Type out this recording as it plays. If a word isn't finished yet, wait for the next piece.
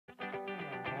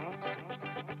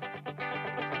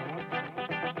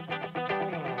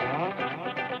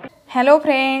Hello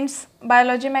friends,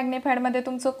 biology मॅग्निफाईडमध्ये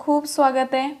तुमचं खूप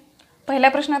स्वागत आहे। पहिला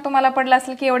प्रश्न तुम्हाला पडला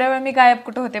असेल की एवढ्या वेळ मी गायब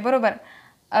कुठे होते, बरोबर?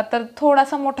 तर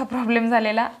थोडासा मोठा प्रॉब्लेम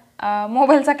झालेला,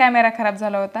 मोबाईलचा कॅमेरा खराब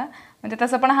झाला होता। म्हणजे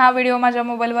तसं पण हा व्हिडिओ माझ्या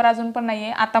मोबाईलवर अजून पण नाही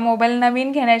आहे। आता मोबाईल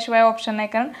नवीन घेण्याशिवाय ऑप्शन नाही,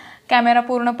 कारण कॅमेरा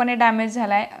पूर्णपणे डॅमेज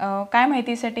झाला आहे। काय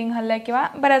माहिती सेटिंग हल्लं किंवा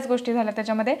बऱ्याच गोष्टी झाल्या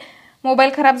त्याच्यामध्ये।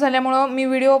 मोबाईल खराब झाल्यामुळं मी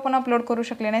व्हिडिओ पण अपलोड करू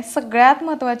शकले नाही। सगळ्यात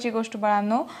महत्त्वाची गोष्ट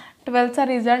बाळांनो, 12चा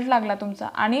रिझल्ट लागला तुमचा,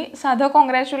 आणि साधं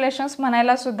कॉंग्रॅच्युलेशन्स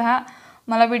म्हणायला सुद्धा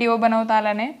मला व्हिडिओ बनवता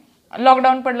आला नाही।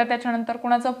 लॉकडाऊन पडलं, त्याच्यानंतर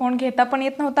कुणाचा फोन घेता पण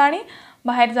येत नव्हता आणि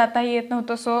बाहेर जाताही येत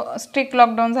नव्हतं। सो स्ट्रिक्ट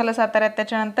लॉकडाऊन झालं साताऱ्यात।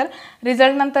 त्याच्यानंतर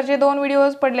रिझल्ट नंतर जे 2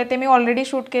 व्हिडिओज पडले ते मी ऑलरेडी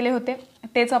शूट केले होते,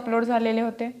 तेच अपलोड झालेले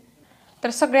होते। तर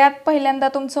सगळ्यात पहिल्यांदा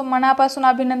तुमचं मनापासून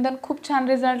अभिनंदन, खूप छान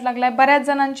रिझल्ट लागला आहे। बऱ्याच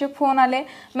जणांचे फोन आले,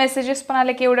 मेसेजेस पण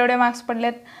आले की एवढे एवढे मार्क्स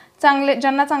पडलेत।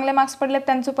 ज्यांना चांगले मार्क्स पडलेत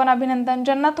त्यांचं पण अभिनंदन,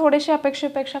 ज्यांना थोडेसे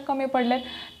अपेक्षेपेक्षा कमी पडलेत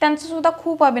त्यांचं सुद्धा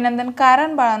खूप अभिनंदन।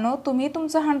 कारण बाळांनो, तुम्ही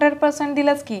तुमचं 100%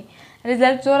 दिलंच की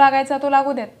रिझल्ट जो लागायचा तो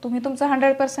लागू देत, तुम्ही तुमचं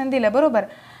 100% दिलं, बरोबर?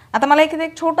 आता मला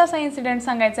एक छोटासा इन्सिडेंट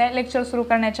सांगायचा आहे लेक्चर सुरू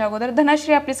करण्याच्या अगोदर।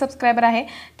 धनश्री आपली सबस्क्रायबर आहे,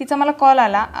 तिचा मला कॉल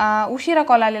आला, उशिरा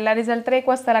कॉल आलेला। रिझल्ट तर 1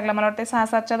 वाजता लागला, मला वाटते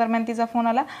 6-7च्या दरम्यान तिचा फोन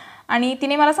आला आणि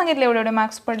तिने मला सांगितलं एवढे एवढे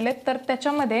मार्क्स पडलेत। तर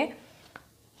त्याच्यामध्ये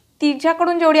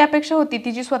तिच्याकडून जेवढी अपेक्षा होती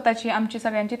तिची स्वतःची, आमची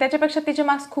सगळ्यांची, त्याच्यापेक्षा तिचे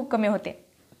मार्क्स खूप कमी होते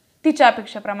तिच्या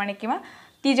अपेक्षेप्रमाणे, किंवा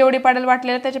ती जेवढी पाडेल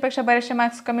वाटलेलं त्याच्यापेक्षा बरेचसे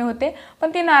मार्क्स कमी होते। पण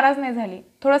ती नाराज नाही झाली,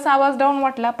 थोडासा आवाज डाऊन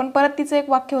वाटला, पण परत तिचं एक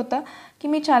वाक्य होतं की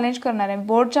मी चॅलेंज करणार आहे,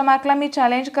 बोर्डच्या मार्कला मी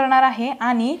चॅलेंज करणार आहे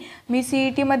आणि मी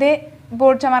CETमध्ये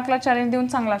बोर्डच्या मार्कला चॅलेंज देऊन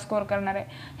चांगला स्कोअर करणार आहे।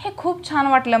 हे खूप छान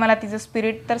वाटलं मला तिचं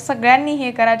स्पिरिट। तर सगळ्यांनी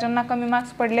हे करा, ज्यांना कमी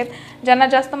मार्क्स पडलेत, ज्यांना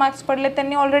जास्त मार्क्स पडलेत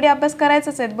त्यांनी ऑलरेडी अभ्यास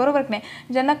करायचंच आहेत, बरोबर की नाही?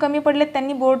 ज्यांना कमी पडलेत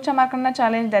त्यांनी बोर्डच्या मार्कांना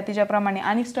चॅलेंज द्या तिच्याप्रमाणे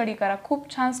आणि स्टडी करा,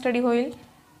 खूप छान स्टडी होईल।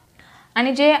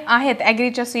 आणि जे आहेत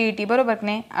ॲग्रीच्या CET, बरोबर की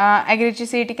नाही, ॲग्रीची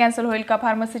CET कॅन्सल होईल का,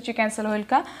 फार्मसीची कॅन्सल होईल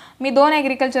का? मी 2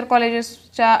 ॲग्रिकल्चर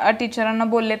कॉलेजेसच्या टीचरांना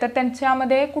बोलले, तर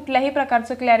त्यांच्यामध्ये कुठल्याही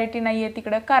प्रकारचं क्लॅरिटी नाही आहे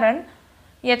तिकडं, कारण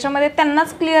याच्यामध्ये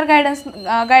त्यांनाच क्लिअर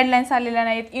गाईडलाईन्स आलेल्या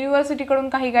नाहीत, युनिव्हर्सिटीकडून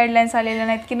काही गाईडलाईन्स आलेल्या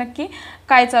नाहीत की नक्की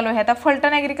काय चालू आहे। आता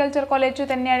फलटण ॲग्रिकल्चर कॉलेजचे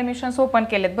त्यांनी ॲडमिशन्स ओपन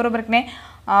केलेत, बरोबर की नाही,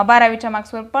 12वीच्या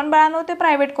मार्क्सवर, पण बाळांनो ते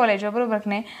प्रायव्हेट कॉलेज आहे, बरोबर की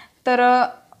नाही? तर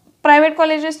प्रायव्हेट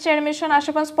कॉलेजेसचे ॲडमिशन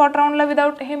असे पण स्पॉट राऊंडला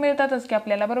विदाऊट हे मिळतातच की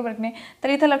आपल्याला, बरोबर की नाही? तर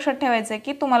इथं लक्षात ठेवायचं आहे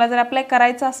की तुम्हाला जर अप्लाय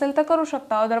करायचं असेल तर करू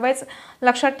शकता, अदरवाईज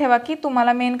लक्षात ठेवा की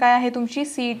तुम्हाला मेन काय आहे, तुमची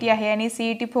CET आहे आणि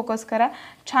CET फोकस करा,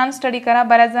 छान स्टडी करा।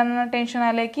 बऱ्याच जणांना टेन्शन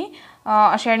आलं आहे की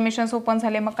असे ॲडमिशन्स ओपन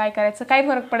झाले मग काय करायचं, काही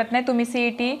फरक पडत नाही, तुम्ही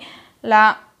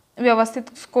CETला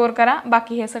व्यवस्थित स्कोअर करा,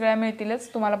 बाकी हे सगळ्या मिळतीलच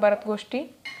तुम्हाला बऱ्याच गोष्टी।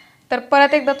 तर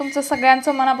परत एकदा तुमचं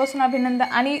सगळ्यांचं मनापासून अभिनंदन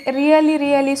आणि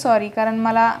रिअली सॉरी, कारण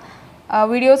मला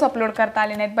व्हिडिओज अपलोड करता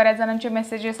आले नाहीत, बऱ्याच जणांचे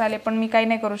मेसेजेस आले पण मी काही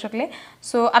नाही करू शकले।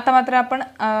 सो आता मात्र आपण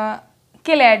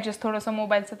केलं ॲडजस्ट थोडंसं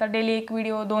मोबाईलचं, तर डेली 1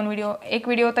 व्हिडिओ 2 व्हिडिओ 1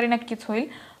 व्हिडिओ तरी नक्कीच होईल।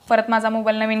 परत माझा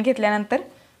मोबाईल नवीन घेतल्यानंतर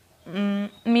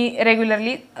मी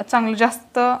रेग्युलरली चांगलं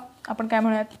जास्त आपण काय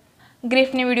म्हणूयात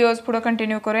ग्रीफनी व्हिडिओज पुढं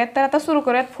कंटिन्यू करूयात। तर आता सुरू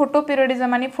करूयात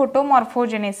फोटोपिरियोडिझम आणि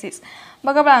फोटोमॉर्फोजेनेसिस।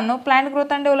 बघा बाळांनो, प्लांट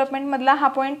ग्रोथ अँड डेव्हलपमेंटमधला हा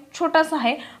पॉईंट छोटासा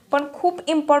आहे पण खूप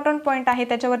इम्पॉर्टंट पॉईंट आहे,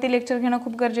 त्याच्यावरती लेक्चर घेणं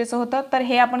खूप गरजेचं होतं, तर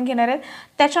हे आपण घेणार आहेत।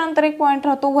 त्याच्यानंतर एक पॉईंट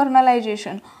राहतो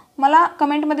वर्नलायझेशन। मला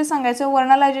कमेंटमध्ये सांगायचं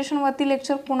वर्नलायझेशनवरती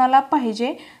लेक्चर कुणाला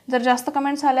पाहिजे, जर जास्त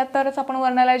कमेंट्स आल्या तरच आपण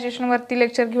वर्नलायझेशनवरती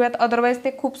लेक्चर घेऊयात, अदरवाईज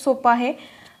ते खूप सोपं आहे।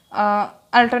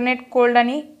 अल्टरनेट कोल्ड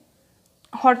आणि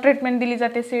हॉट ट्रीटमेंट दिली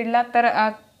जाते सीडला, तर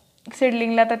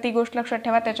सीडलिंगला, तर ती गोष्ट लक्षात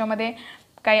ठेवा, त्याच्यामध्ये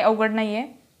काही अवघड नाही आहे।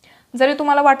 जरी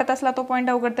तुम्हाला वाटत असला तो पॉईंट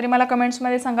अवघड तरी मला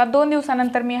कमेंट्समध्ये सांगा, 2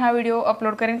 दिवसानंतर मी हा व्हिडिओ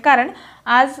अपलोड करेन, कारण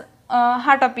आज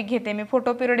हा टॉपिक घेते मी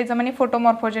फोटोपिरियोडिझम आणि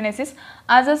फोटोमॉर्फोजेनेसिस।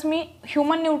 आजच मी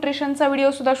ह्युमन न्यूट्रिशनचा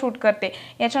व्हिडिओसुद्धा शूट करते।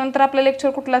 याच्यानंतर आपलं लेक्चर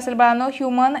कुठलं असेल बाळांनो,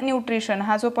 ह्युमन न्यूट्रिशन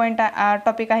हा जो पॉईंट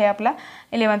टॉपिक आहे आपला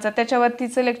 11चा,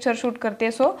 त्याच्यावरतीचं लेक्चर शूट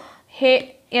करते। सो हे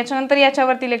याच्यानंतर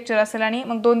याच्यावरती लेक्चर असेल आणि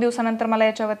मग 2 दिवसानंतर मला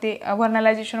याच्यावरती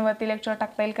वर्नलायझेशनवरती लेक्चर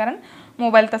टाकता येईल, कारण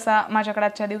मोबाईल तसा माझ्याकडे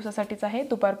आजच्या दिवसासाठीच आहे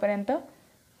दुपारपर्यंत।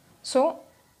 सो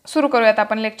सुरू करूयात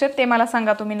आपण लेक्चर, ते मला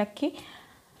सांगा तुम्ही नक्की।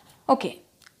 ओके,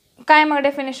 काय मग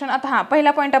डेफिनेशन? आता हां,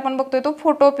 पहिला पॉईंट आपण बघतोय तो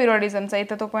फोटोपिरियोडिझमचा,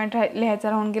 इथं तो पॉईंट लिहायचा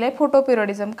राहून गेलाय।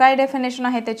 फोटोपिरियोडिझम काय डेफिनेशन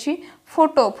आहे त्याची?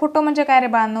 फोटो म्हणजे काय रे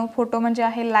बाळांनो? फोटो म्हणजे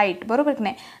आहे लाईट, बरोबर की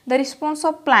नाही? The response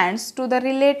of plants to the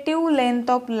relative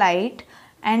length of light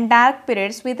and dark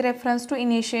periods with reference to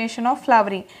initiation of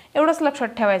flowering, एवढंच लक्षात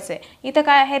ठेवायचं आहे। इथं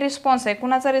काय आहे? रिस्पॉन्स आहे,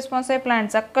 कुणाचा रिस्पॉन्स आहे?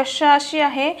 प्लांटचा। कशाशी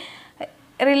आहे?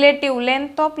 Relative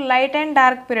length of light and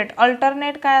dark period,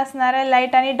 alternate काय असणार आहे?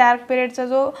 लाईट आणि डार्क पिरियडचा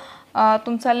जो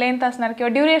तुमचा लेंथ असणार किंवा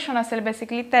ड्युरेशन असेल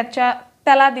बेसिकली,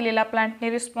 त्याला दिलेला प्लांटने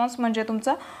रिस्पॉन्स म्हणजे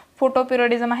तुमचा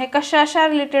फोटोपिरियोडिझम आहे। कशाशा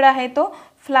रिलेटेड आहे तो?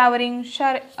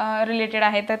 फ्लावरिंगच्या रिलेटेड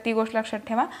आहे, तर ती गोष्ट लक्षात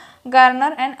ठेवा.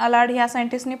 गार्नर अँड अलार्ड ह्या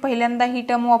सायंटिस्टनी पहिल्यांदा ही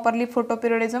टर्म वापरली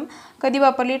फोटोपिरियडिझम. कधी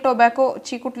वापरली?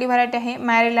 टोबॅकोची कुठली व्हरायटी आहे?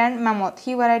 मॅरीलँड मॅमॉथ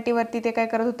ही व्हरायटीवरती ते काय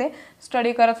करत होते?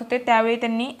 स्टडी करत होते. त्यावेळी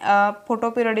त्यांनी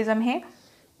फोटोपिरियडिझम हे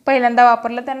पहिल्यांदा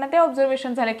वापरलं. त्यांना ते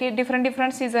ऑब्झर्वेशन झालं की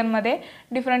डिफरंट सीझनमध्ये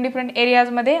डिफरंट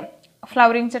एरियाजमध्ये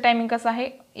फ्लावरिंगचं टायमिंग कसं आहे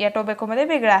या टोबॅकोमध्ये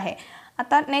वेगळं आहे.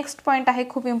 आता नेक्स्ट पॉईंट आहे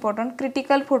खूप इम्पॉर्टंट,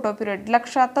 क्रिटिकल फोटो पिरियड.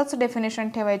 लक्षातच डेफिनेशन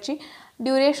ठेवायची.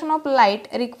 Duration of light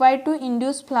required to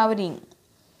induce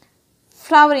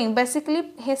flowering basically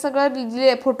हे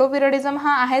सगळं फोटोपिरियडिझम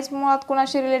हा आहेच मुळात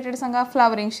कोणाशी रिलेटेड सांगा?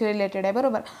 फ्लावरिंगशी रिलेटेड आहे,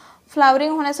 बरोबर.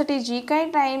 फ्लावरिंग होण्यासाठी जी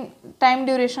काही टाईम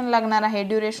ड्युरेशन लागणार आहे,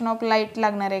 ड्युरेशन ऑफ लाईट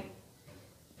लागणार आहे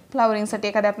फ्लावरिंगसाठी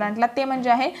एखाद्या प्लांटला, ते म्हणजे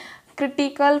आहे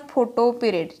क्रिटिकल फोटो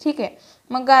पिरियड. ठीक आहे.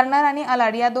 मग गार्नर आणि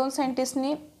अलार्ड या दोन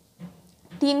सायंटिस्टनी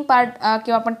 3 पार्ट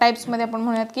किंवा आपण टाईप्समध्ये आपण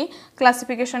म्हणूयात की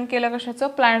क्लासिफिकेशन केलं कशाचं?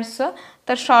 प्लांट्सचं.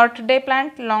 तर short day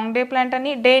plant, long day plant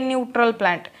आणि डे न्यूट्रल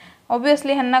प्लांट.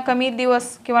 ऑब्वियसली ह्यांना कमी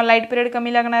दिवस किंवा लाईट पिरियड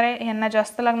कमी लागणार आहे, ह्यांना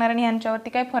जास्त लागणार आणि ह्यांच्यावरती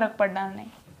काही फरक पडणार नाही.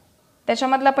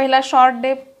 त्याच्यामधला पहिला शॉर्ट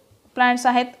डे प्लांट्स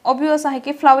आहेत. ऑब्वियस आहे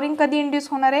की फ्लावरिंग कधी इंड्यूस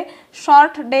होणार आहे?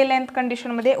 शॉर्ट डे लेंथ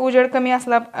कंडिशनमध्ये. उजेड कमी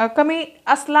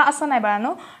असला असं नाही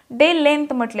बाळांनो, डे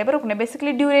लेंथ म्हटले बरोबर नाही,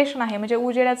 बेसिकली ड्युरेशन आहे म्हणजे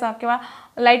उजेडाचा किंवा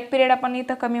लाईट पिरियड आपण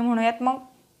इथं कमी म्हणूयात. मग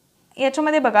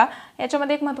याच्यामध्ये बघा,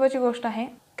 याच्यामध्ये एक महत्त्वाची गोष्ट आहे,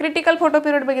 क्रिटिकल फोटो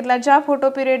पिरियड बघितला. ज्या फोटो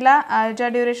पिरियडला ज्या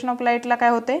ड्युरेशन ऑफ लाईटला काय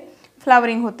होते?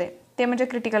 फ्लावरिंग होते, ते म्हणजे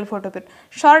critical photo period.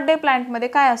 Short day प्लांटमध्ये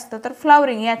काय असतं? तर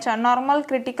फ्लावरिंग याच्या नॉर्मल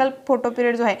क्रिटिकल फोटो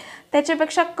पिरियड जो आहे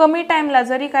त्याच्यापेक्षा कमी टाईमला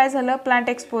जरी काय झालं, प्लांट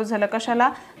एक्सपोज झालं कशाला?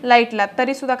 लाईटला,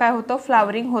 तरीसुद्धा काय होतं?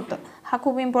 फ्लावरिंग होतं. हा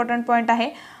खूप इम्पॉर्टंट पॉईंट आहे.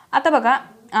 आता बघा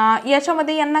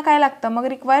याच्यामध्ये यांना काय लागतं? मग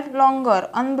require longer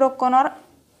unbroken or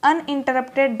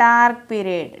uninterrupted dark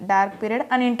period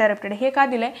uninterrupted. हे का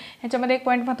दिलं आहे? ह्याच्यामध्ये एक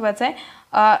पॉईंट महत्त्वाचा आहे.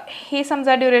 हे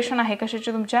समजा ड्युरेशन आहे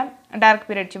कशाची? तुमच्या डार्क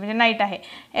पिरियडची म्हणजे नाईट आहे.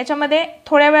 याच्यामध्ये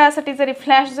थोड्या वेळासाठी जरी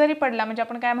फ्लॅश जरी पडला, म्हणजे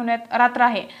आपण काय म्हणूयात रात्र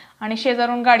आहे आणि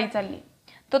शेजारून गाडी चालली,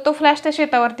 तर तो फ्लॅश त्या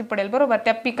शेतावरती पडेल बरोबर,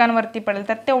 त्या पिकांवरती पडेल,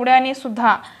 तर तेवढ्याने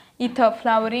सुद्धा इथं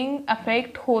फ्लावरिंग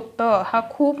अफेक्ट होतं. हा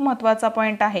खूप महत्त्वाचा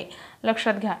पॉईंट आहे,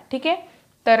 लक्षात घ्या. ठीक आहे.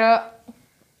 तर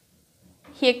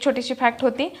ही एक छोटीशी फॅक्ट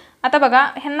होती. आता बघा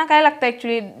ह्यांना काय लागतं?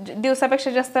 ॲक्च्युली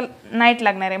दिवसापेक्षा जास्त नाईट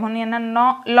लागणार आहे म्हणून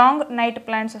यांना लॉंग नाईट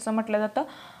प्लांट्स असं म्हटलं जातं.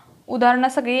 उदाहरणं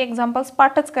सगळी एक्झाम्पल्स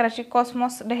पाठच करायची.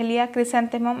 Cosmos, dahlia,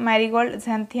 chrysanthemum, Marigold,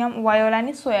 झॅन्थियम, voila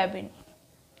आणि सोयाबीन.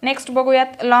 नेक्स्ट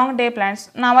बघूयात लॉंग डे प्लांट्स.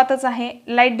 नावातच आहे,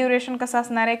 लाईट ड्युरेशन कसं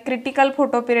असणार आहे? क्रिटिकल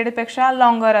फोटो पिरियडपेक्षा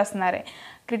लॉंगर असणार आहे.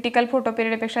 क्रिटिकल फोटो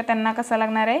पिरियडपेक्षा त्यांना कसं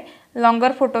लागणार आहे?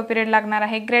 लॉंगर फोटो पिरियड लागणार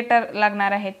आहे, ग्रेटर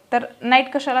लागणार आहेत. तर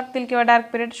नाईट कशा लागतील किंवा डार्क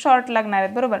पिरियड शॉर्ट लागणार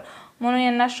आहेत बरोबर, म्हणून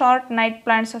यांना शॉर्ट नाईट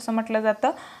प्लांट्स असं म्हटलं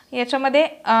जातं. याच्यामध्ये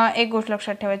एक गोष्ट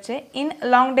लक्षात ठेवायची, in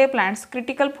long day plants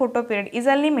critical photo period is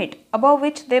a limit above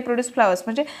which they produce flowers.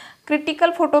 म्हणजे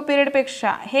क्रिटिकल फोटो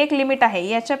पिरियडपेक्षा हे एक लिमिट आहे,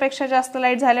 याच्यापेक्षा जास्त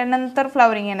लाईट झाल्यानंतर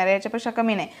फ्लावरिंग येणार आहे, याच्यापेक्षा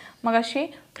कमी नाही. मग अशी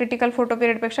क्रिटिकल फोटो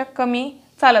पिरियडपेक्षा कमी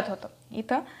चालत होतं.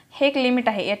 इथं हे एक लिमिट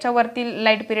आहे, याच्यावरती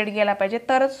लाईट पिरियड गेला पाहिजे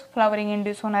तरच फ्लावरिंग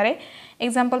इंड्यूस होणार आहे.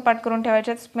 एक्झाम्पल पाठ करून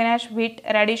ठेवायचे, spinach, wheat,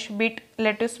 radish, bit,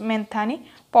 lettuce, Mentha आणि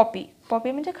पॉपी.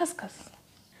 पॉपी म्हणजे खसखस.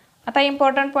 आता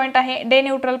इम्पॉर्टंट पॉईंट आहे, डे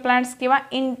न्यूट्रल प्लांट्स किंवा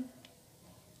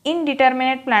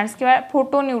इनडिटर्मिनेट प्लांट्स किंवा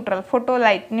photo neutral, photo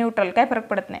light neutral काय फरक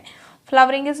पडत नाही.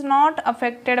 Flowering is not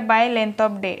affected by length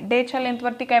of day. डेच्या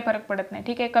लेंथवरती काय फरक पडत नाही.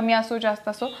 ठीक आहे, कमी असो जास्त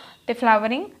असो ते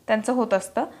फ्लावरिंग त्यांचं होत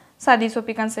असतं. साधी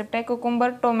सोपी कन्सेप्ट आहे. कुकुंबर,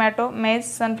 टोमॅटो, मेज,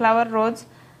 सनफ्लावर, रोज,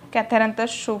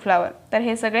 कॅथेरंथस, शू फ्लावर. तर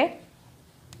हे सगळे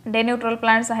डे न्यूट्रल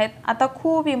प्लांट्स आहेत. आता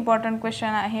खूप इम्पॉर्टंट क्वेश्चन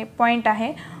आहे, पॉईंट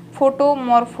आहे,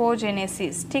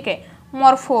 फोटोमॉर्फोजेनेसिस. ठीक आहे,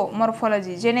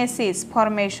 मॉर्फोलॉजी, जेनेसिस,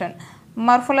 फॉर्मेशन.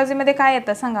 मॉर्फोलॉजीमध्ये काय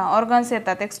येतं सांगा? ऑर्गन्स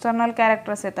येतात, एक्सटर्नल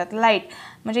कॅरेक्टर्स येतात, लाईट.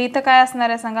 म्हणजे इथं काय असणार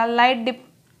आहे सांगा? लाईट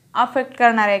अफेक्ट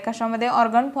करणार आहे कशामध्ये?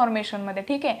 ऑर्गन फॉर्मेशनमध्ये.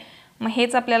 ठीक आहे, मग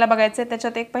हेच आपल्याला बघायचं आहे.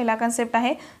 त्याच्यात एक पहिला कन्सेप्ट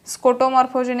आहे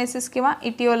स्कोटोमॉर्फोजेनेसिस किंवा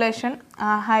इटिओलेशन.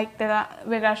 हा एक त्याला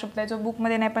वेगळा शब्द आहे जो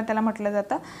बुकमध्ये नाही पण त्याला म्हटलं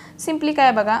जातं. सिम्पली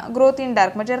काय बघा, ग्रोथ इन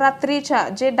डार्क म्हणजे रात्रीच्या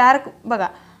जे डार्क बघा,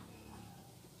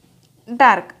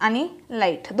 डार्क आणि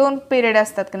लाईट दोन पिरियड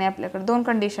असतात की नाही आपल्याकडे, दोन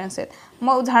कंडिशन्स आहेत.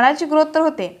 मग झाडाची ग्रोथ तर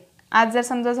होते. आज जर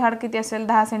समजा झाड किती असेल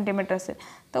 10 सेंटीमीटर असेल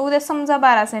तर उद्या समजा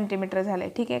 12 सेंटीमीटर झाले.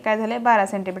 ठीक आहे, काय झाले? 12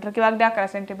 सेंटीमीटर किंवा अगदी 11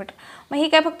 सेंटीमीटर. मग ही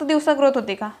काय फक्त दिवसा ग्रोथ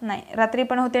होते का? नाही, रात्री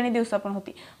पण होते आणि दिवसा पण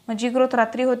होती. मग जी ग्रोथ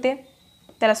रात्री होते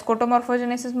त्याला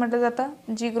स्कोटोमॉर्फोजेनेसिस म्हटलं जातं.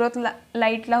 जी ग्रोथ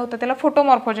लाईटला होतं त्याला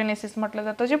फोटोमॉर्फोजेनेसिस म्हटलं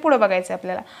जातं, जे पुढे बघायचं आहे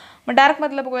आपल्याला. मग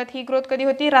डार्कमधलं बघूयात, ही ग्रोथ कधी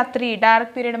होती? रात्री,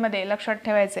 डार्क पिरियडमध्ये. लक्षात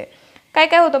ठेवायचं आहे. काय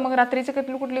काय होतं मग रात्रीची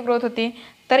कुठली ग्रोथ होती?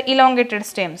 तर इलॉंगेटेड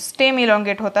स्टेम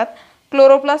इलॉंगेट होतात.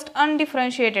 क्लोरोप्लास्ट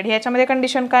अनडिफरन्शिएटेड, ह्याच्यामध्ये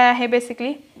कंडिशन काय आहे?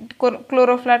 बेसिकली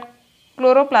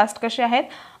क्लोरोप्लास्ट कसे आहेत?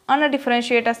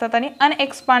 अनडिफरन्शिएट असतात आणि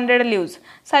अनएक्सपांडेड लिव्ज.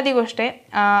 साधी गोष्ट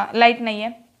आहे, लाईट नाही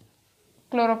आहे,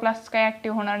 क्लोरोप्लास्ट काय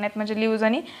ॲक्टिव्ह होणार नाहीत, म्हणजे लिव्ज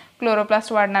आणि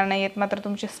क्लोरोप्लास्ट वाढणार नाही आहेत, मात्र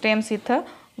तुमचे स्टेम्स इथं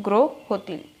ग्रो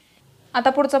होतील. आता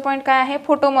पुढचा पॉईंट काय आहे,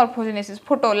 photomorphogenesis.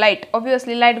 Photo light,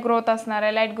 obviously light growth असणार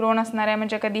आहे. लाईट ग्रो नसणार आहे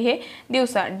म्हणजे कधी हे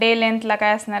दिवसा, डे लेंथला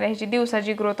काय असणार आहे, ह्याची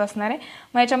दिवसाची ग्रोथ असणार आहे.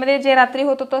 मग याच्यामध्ये जे रात्री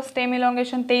होत होतं स्टेम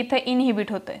इलॉंगेशन ते इथं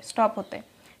इनहिबिट होतंय, स्टॉप होतंय.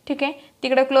 ठीक आहे,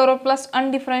 तिकडे क्लोरोप्लास्ट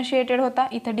अनडिफरन्शिएटेड होता,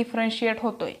 इथं डिफरन्शिएट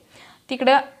होतोय.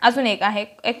 तिकडं अजून एक आहे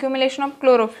ॲक्युम्युलेशन ऑफ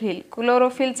क्लोरोफिल.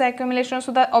 क्लोरोफिलचं ॲक्युम्युलेशन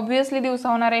सुद्धा ऑब्व्हियसली दिवसा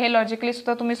होणार आहे, हे लॉजिकली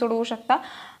सुद्धा तुम्ही सोडवू शकता.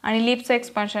 आणि लीफचं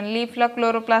एक्सपान्शन, लीफला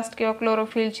क्लोरोप्लास्ट किंवा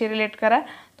क्लोरोफिलची रिलेट करा,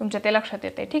 तुमच्या ते लक्षात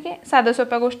येते. ठीक आहे, साध्या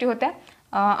सोप्या गोष्टी होत्या,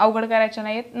 अवघड करायच्या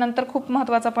नाहीत. नंतर खूप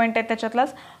महत्त्वाचा पॉईंट आहे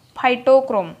त्याच्यातलाच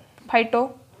फायटोक्रोम. Phyto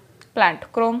plant,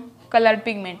 Chrome coloured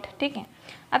pigment. ठीक आहे,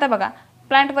 आता बघा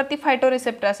प्लांटवरती फायटो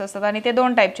रिसेप्टर्स असतात आणि ते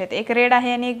दोन टाईपचे आहेत, एक रेड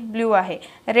आहे आणि एक ब्ल्यू आहे.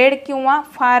 रेड किंवा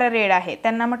फार रेड आहे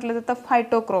त्यांना म्हटलं जातं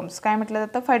फायटोक्रोम्स. काय म्हटलं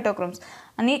जातं, फायटोक्रोम्स.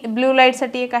 आणि ब्ल्यू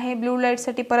लाईटसाठी एक आहे, ब्ल्यू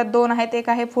लाईटसाठी परत दोन आहेत, एक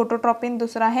आहे फोटोट्रॉपिन,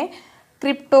 दुसरा आहे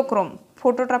क्रिप्टोक्रोम.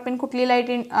 फोटोट्रॉपिन कुठली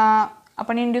लाईट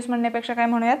आपण इंड्यूस म्हणण्यापेक्षा काय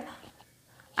म्हणूयात,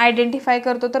 आयडेंटिफाय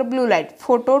करतो तर blue light.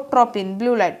 Phototropin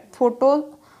blue light,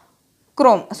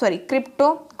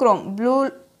 cryptochrome blue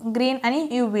green आणि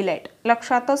UV लाईट.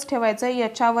 लक्षातच ठेवायचं,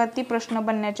 याच्यावरती प्रश्न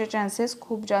बनण्याचे चान्सेस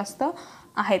खूप जास्त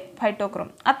आहेत. फायटोक्रोम.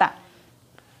 आता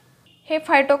हे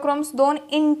फायटोक्रोम्स दोन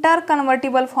इंटर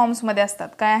कन्व्हर्टिबल फॉर्म्समध्ये असतात.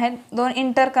 काय आहेत, दोन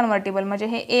इंटर कन्व्हर्टिबल, म्हणजे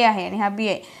हे A आहे आणि हा B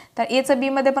आहे, तर Aचं B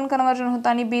मध्ये पण कन्व्हर्जन होतं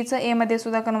आणि Bचं A मध्ये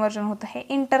सुद्धा कन्व्हर्जन होतं. हे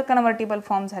इंटर कन्व्हर्टिबल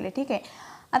फॉर्म झाले. ठीक आहे,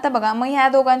 आता बघा मग ह्या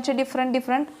दोघांचे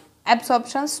डिफरंट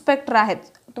ॲब्सॉर्प्शन स्पेक्ट्रा आहेत.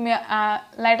 तुम्ही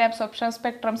लाईट ॲब्सॉर्प्शन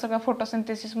स्पेक्ट्रम सगळं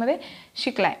फोटोसिंथेसिसमध्ये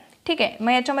शिकलाय. ठीक आहे,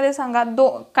 मग याच्यामध्ये सांगा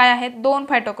काय आहेत, दोन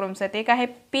फायटोक्रोम्स आहेत, एक आहे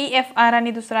PFR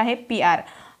आणि दुसरा आहे PR.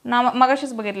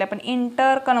 मगाशीच बघितलं आपण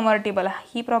इंटर कन्व्हर्टिबल,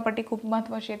 ही प्रॉपर्टी खूप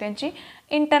महत्त्वाची आहे त्यांची,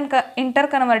 इंटर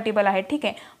कन्व्हर्टिबल आहे. ठीक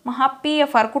आहे, मग हा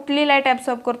PFR कुठली लाईट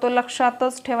ॲब्सॉर्ब करतो,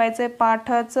 लक्षातच ठेवायचं आहे,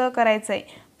 पाठाचं करायचं आहे,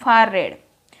 फार रेड.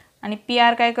 आणि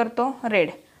PR काय करतो, red.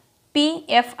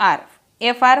 PFR,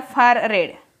 FR far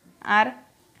red, R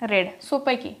red.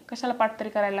 सोपं आहे की, कशाला पाठ तरी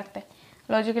करायला लागतंय,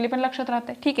 लॉजिकली पण लक्षात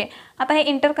राहते. ठीक आहे, आता हे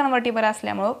इंटर कन्व्हर्टिबल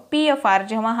असल्यामुळं PFR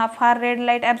जेव्हा हा फार रेड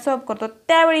लाईट ॲब्सॉर्ब करतो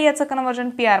त्यावेळी याचं कन्व्हर्जन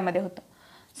PR मध्ये होतं.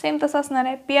 सेम तसं असणार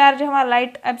आहे, PR जेव्हा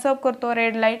लाईट ॲब्सॉर्ब करतो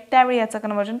रेड लाईट त्यावेळी याचं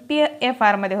कन्व्हर्जन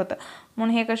PFR मध्ये होतं.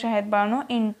 म्हणून हे कसे आहेत बाळांनो,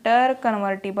 इंटर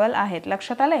कन्व्हर्टिबल आहेत.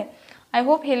 लक्षात आलंय? आय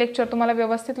होप हे लेक्चर तुम्हाला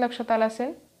व्यवस्थित लक्षात आलं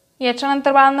असेल.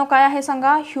 याच्यानंतर बाळांनो काय आहे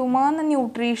सांगा, ह्युमन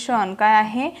न्यूट्रिशन. काय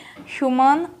आहे,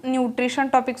 ह्युमन न्यूट्रिशन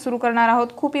टॉपिक सुरू करणार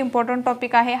आहोत. खूप इम्पॉर्टंट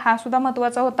टॉपिक आहे, हा सुद्धा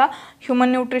महत्त्वाचा होता. ह्युमन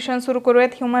न्यूट्रिशन सुरू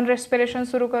करूयात, ह्युमन रेस्पिरेशन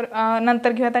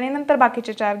नंतर घेऊयात आणि नंतर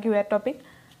बाकीचे 4 घेऊयात टॉपिक.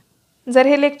 जर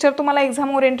हे लेक्चर तुम्हाला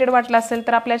एक्झाम ओरिएंटेड वाटलं असेल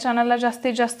तर आपल्या चॅनलला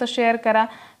जास्तीत जास्त शेअर करा,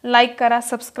 लाईक करा,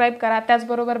 सबस्क्राईब करा,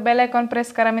 त्याचबरोबर बेल आयकॉन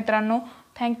प्रेस करा मित्रांनो.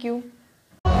 थँक्यू.